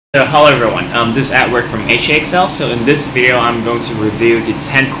So hello everyone, this is at work from HKExcel. So in this video I'm going to review the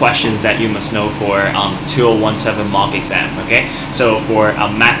 10 questions that you must know for 2017 mock exam. Okay, so for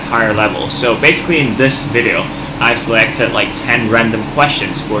math higher level. So basically in this video I've selected like 10 random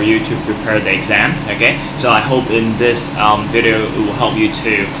questions for you to prepare the exam. Okay, so I hope in this video it will help you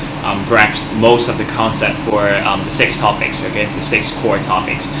to grasp most of the concept for the 6 topics. Okay, the 6 core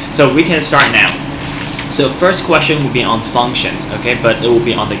topics. So we can start now. So first question will be on functions, okay, but it will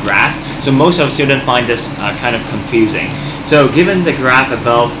be on the graph. So most of students find this kind of confusing. So given the graph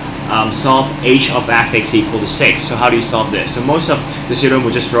above, solve h of fx equal to 6. So how do you solve this? So most of the student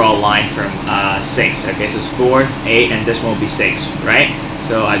will just draw a line from 6. Okay, so it's 4, 8, and this one will be 6, right?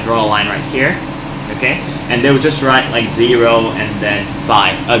 So I draw a line right here, okay, and they will just write like 0 and then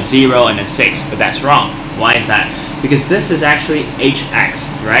 5, 0 and then 6, but that's wrong. Why is that? Because this is actually hx,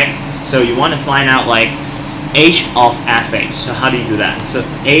 right? So you want to find out like h of fx. So how do you do that? So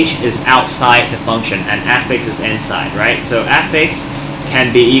h is outside the function and fx is inside, right? So fx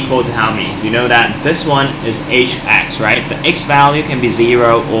can be equal to how many? You know that this one is hx, right? The x value can be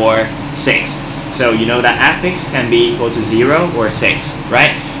 0 or 6. So you know that fx can be equal to 0 or 6,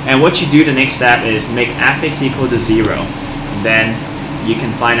 right? And what you do the next step is make fx equal to 0. Then you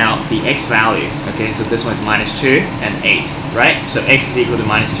can find out the x value. Okay, so this one is -2 and 8, right? So x is equal to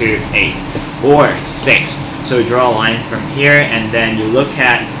 -2, 8, or 6. So you draw a line from here and then you look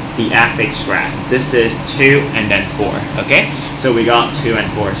at the fx graph. This is 2 and then 4, okay? So we got 2 and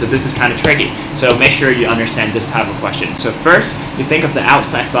 4. So this is kind of tricky. So make sure you understand this type of question. So first, you think of the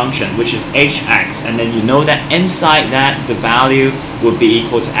outside function, which is hx, and then you know that inside that the value will be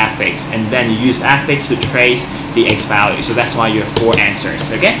equal to fx, and then you use fx to trace the x value. So that's why you have 4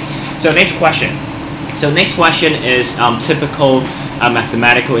 answers, okay? So next question. So next question is typical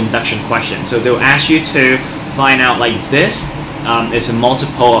mathematical induction question. So they'll ask you to find out like this is a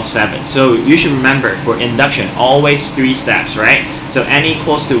multiple of 7. So you should remember for induction always 3 steps, right? So n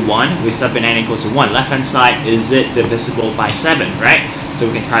equals to 1, we sub in n equals to 1. Left hand side, is it divisible by 7, right? So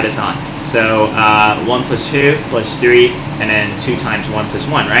we can try this on. So 1 plus 2 plus 3 and then 2 times 1 plus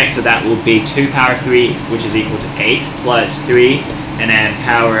 1, right? So that will be 2 power 3, which is equal to 8, plus 3 and then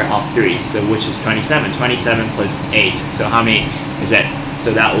power of 3, so which is 27. 27 plus 8, so how many is it?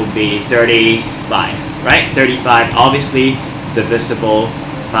 So that will be 35, right? 35 obviously divisible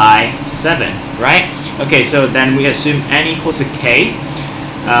by 7, right? Okay, so then we assume n equals to k.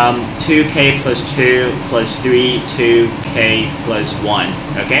 2k plus 2 plus 3, 2k plus 1,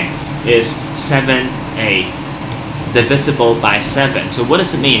 okay, is 7a, divisible by 7. So what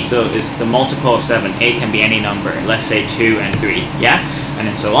does it mean? So it's the multiple of 7. A can be any number, let's say 2 and 3, yeah, and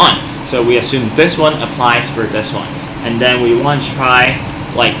then so on. So we assume this one applies for this one, and then we want to try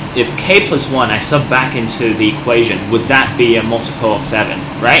like if k plus 1 I sub back into the equation, would that be a multiple of 7,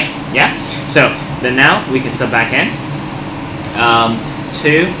 right? Yeah, so then now we can sub back in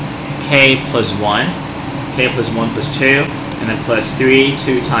 2k plus 1, k plus 1 plus 2, and then plus 3,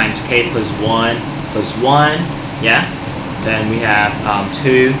 2 times k plus 1 plus 1, yeah, then we have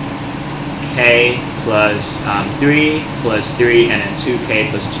 2k plus 3 plus 3, and then 2k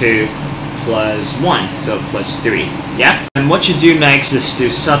plus 2 plus 1, so plus 3, yeah? And what you do next is to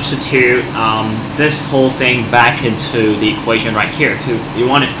substitute this whole thing back into the equation right here. You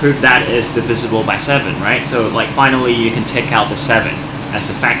want to prove that is divisible by 7, right? So like finally you can take out the 7 as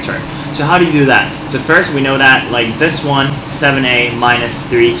a factor. So how do you do that? So first we know that like this one, 7a minus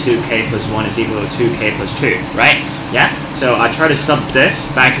 3 2k plus 1 is equal to 2k plus 2, right? Yeah? So I try to sub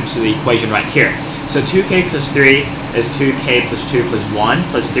this back into the equation right here. So 2k plus 3 is 2k plus 2 plus 1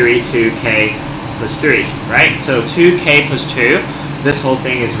 plus 3, 2k plus 3, right? So 2k plus 2, this whole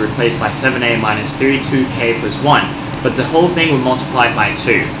thing is replaced by 7a minus 3, 2k plus 1. But the whole thing will multiply by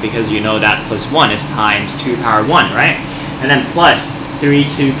 2 because you know that plus 1 is times 2 power 1, right? And then plus 3,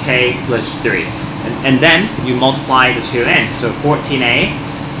 2k plus 3. And then you multiply the 2 in. So 14a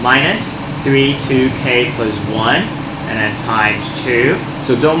minus 3, 2k plus 1, and then times 2.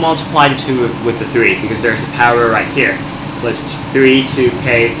 So don't multiply the 2 with the 3 because there's a power right here. Plus 3,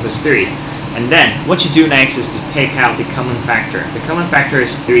 2k plus 3. And then what you do next is to take out the common factor. The common factor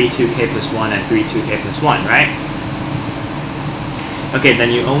is 3, 2k plus 1 and 3, 2k plus 1, right? Okay,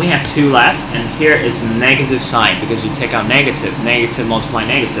 then you only have 2 left, and here is the negative sign because you take out negative. Negative multiply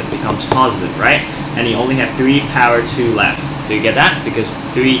negative becomes positive, right? And you only have 3 power 2 left. Do you get that? Because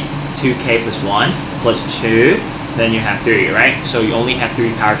 2k plus 1 plus 2, then you have 3, right? So you only have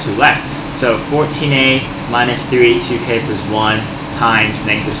 3 power 2 left. So 14a minus 3, 2k plus 1 times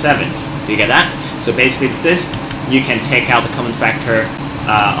negative 7. Do you get that? So basically this, you can take out the common factor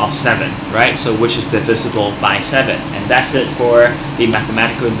of 7, right? So which is divisible by 7, and that's it for the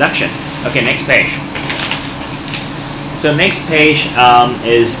mathematical induction. Okay, next page. So next page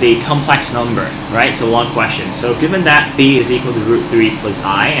is the complex number, right? So long question. So given that b is equal to root 3 plus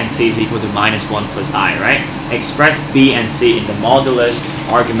I and c is equal to minus 1 plus I, right? Express b and c in the modulus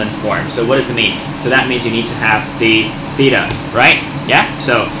argument form. So what does it mean? So that means you need to have the theta, right? Yeah?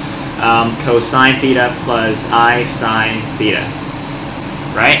 So cosine theta plus I sine theta,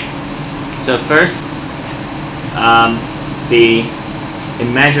 right? So first, the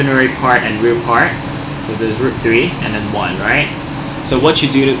imaginary part and real part. So there's root 3 and then 1, right? So what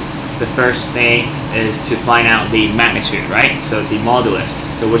you do, the first thing is to find out the magnitude, right? So the modulus,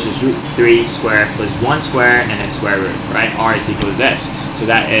 so which is root 3 squared plus 1 squared and then square root, right? R is equal to this. So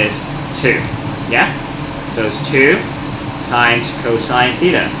that is 2, yeah? So it's 2 times cosine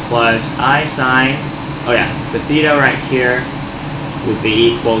theta plus I sine, oh yeah, the theta right here would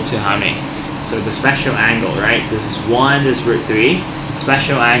be equal to how many? So the special angle, right? This is 1, this is root 3.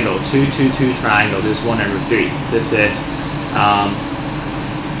 Special angle, 2, 2, 2 triangle, this is 1 and root 3. This is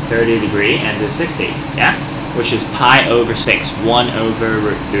 30 degree and this is 60, yeah? Which is pi over 6, 1 over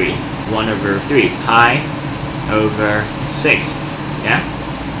root 3. 1 over 3, pi over 6, yeah?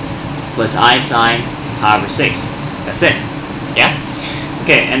 Plus I sine pi over 6. That's it, yeah?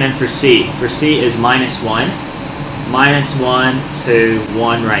 Okay, and then for C is minus 1. Minus 1 to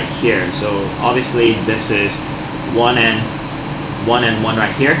 1 right here. So obviously this is 1 and 1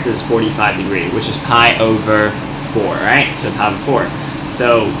 right here. This is 45 degree, which is pi over 4, right? So pi over 4.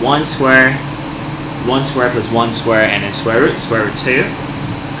 So 1 square plus 1 square and then square root 2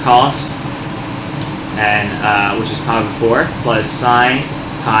 cos and which is pi over 4 plus sine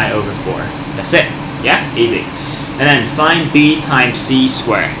pi over 4. That's it. Yeah, easy. And then find b times c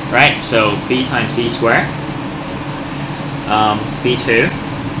square, right? So b times c square, b2.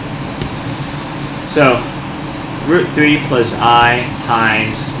 So root 3 plus I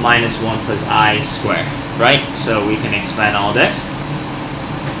times minus 1 plus I squared, right? So we can expand all this.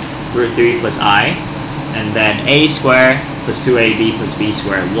 Root 3 plus I, and then a squared plus 2ab plus b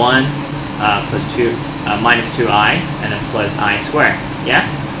squared, 1 plus 2 minus 2I, and then plus I squared, yeah?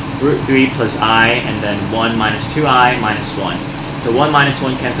 Root 3 plus I, and then 1 minus 2I minus 1. So 1 minus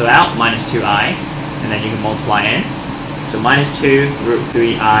 1 cancel out, minus 2I, and then you can multiply in. So minus 2 root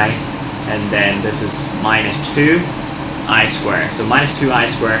 3I, and then this is minus 2I squared. So minus 2I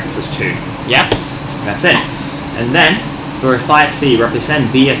squared plus 2. Yeah, that's it. And then for 5C,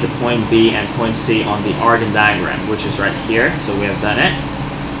 represent B as a point B and point C on the Argand diagram, which is right here. So we have done it.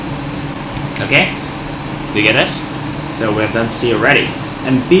 Okay, do you get this? So we have done C already.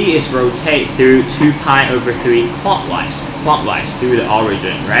 And B is rotate through 2 pi over 3 clockwise through the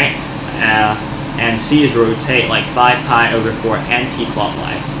origin, right? And C is rotate like 5 pi over 4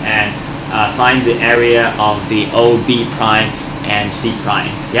 anti-clockwise. And find the area of the OB prime and C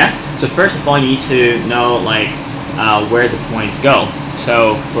prime. Yeah. So first of all, you need to know like where the points go.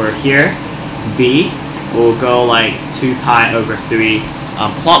 So for here, B will go like 2 pi over 3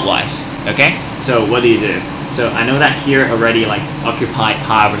 clockwise. Okay. So what do? So I know that here already like occupy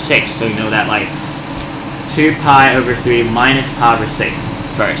pi over 6. So you know that like 2 pi over 3 minus pi over 6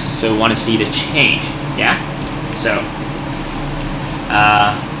 first. So we want to see the change. Yeah. So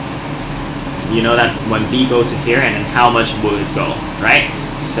you know that when B goes to here, and then how much will it go, right?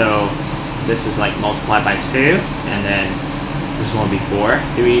 So this is like multiplied by 2, and then this one will be 4.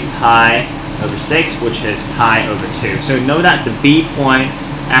 3 pi over 6, which is pi over 2. So know that the B point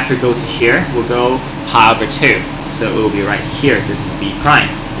after go to here will go pi over 2. So it will be right here. This is B prime.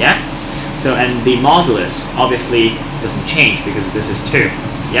 Yeah? So and the modulus obviously doesn't change because this is 2.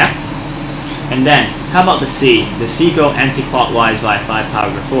 Yeah? And then, how about the C? The C go anti-clockwise by 5 pi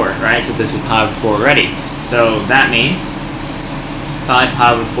over 4, right? So this is pi over 4 already. So that means 5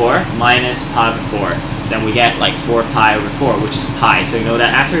 pi over 4 minus pi over 4. Then we get like 4 pi over 4, which is pi. So you know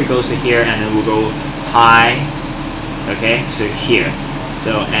that after it goes to here, and then we'll go pi, okay, to here.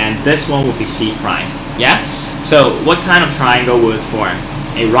 So, and this one will be C prime. Yeah? So what kind of triangle will it form?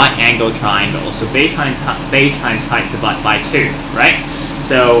 A right angle triangle. So base times height divided by 2, right?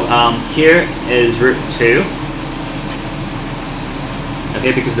 So here is root 2,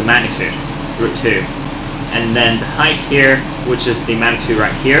 okay, because the magnitude, root 2. And then the height here, which is the magnitude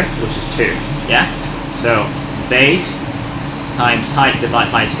right here, which is 2, yeah? So base times height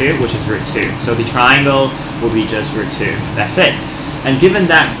divided by 2, which is root 2. So the triangle will be just root 2. That's it. And given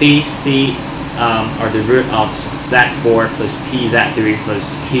that B, C are the root of Z4 plus PZ3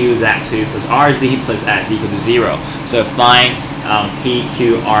 plus QZ2 plus RZ plus S equal to 0. So find P,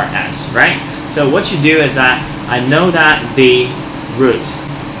 Q, R, S, right? So what you do is that I know that the roots,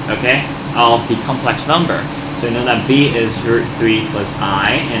 okay, of the complex number. So you know that b is root 3 plus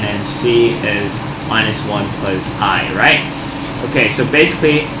I, and then c is minus 1 plus I, right? Okay, so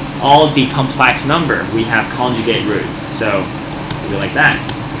basically all the complex number, we have conjugate roots. So do it like that.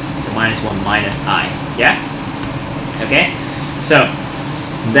 So minus 1 minus I, yeah? Okay, so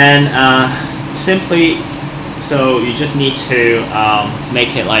then simply, so you just need to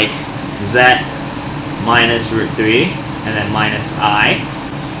make it like z minus root 3 and then minus I.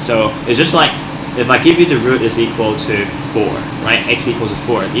 So it's just like, if I give you the root is equal to 4, right? X equals to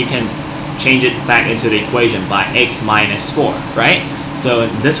 4. You can change it back into the equation by x minus 4, right? So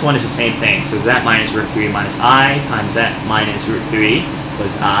this one is the same thing. So z minus root 3 minus I times z minus root 3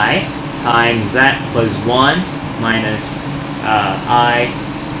 plus I times z plus 1 minus I,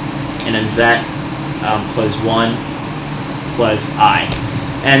 and then z plus 1 plus I.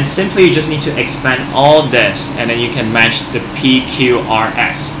 And simply you just need to expand all this, and then you can match the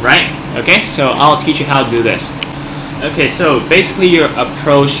PQRS, right? Okay, so I'll teach you how to do this. Okay, so basically your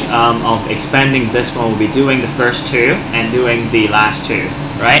approach of expanding this one will be doing the first two and doing the last two,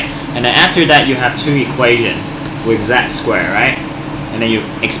 right? And then after that you have two equations with z squared, right? And then you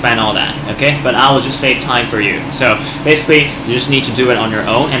expand all that, okay? But I will just save time for you. So basically you just need to do it on your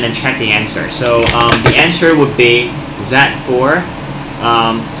own and then check the answer. So the answer would be z4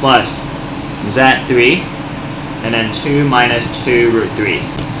 plus z3 and then 2 minus 2 root 3.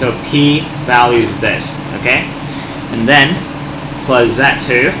 So p value is this, okay? And then plus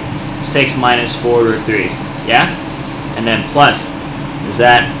z2, 6 minus 4 root 3, yeah? And then plus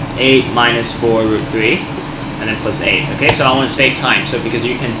z8 minus 4 root 3, and then plus 8, okay? So I want to save time, so because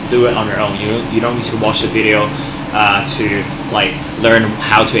you can do it on your own. You don't need to watch the video to like learn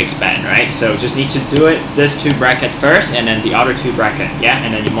how to expand, right? So just need to do it this two bracket first and then the other two bracket, yeah?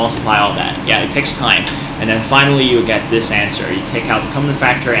 And then you multiply all that. Yeah, it takes time. And then finally you get this answer. You take out the common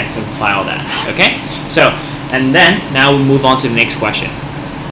factor and simplify all that, okay? So, and then now we move on to the next question.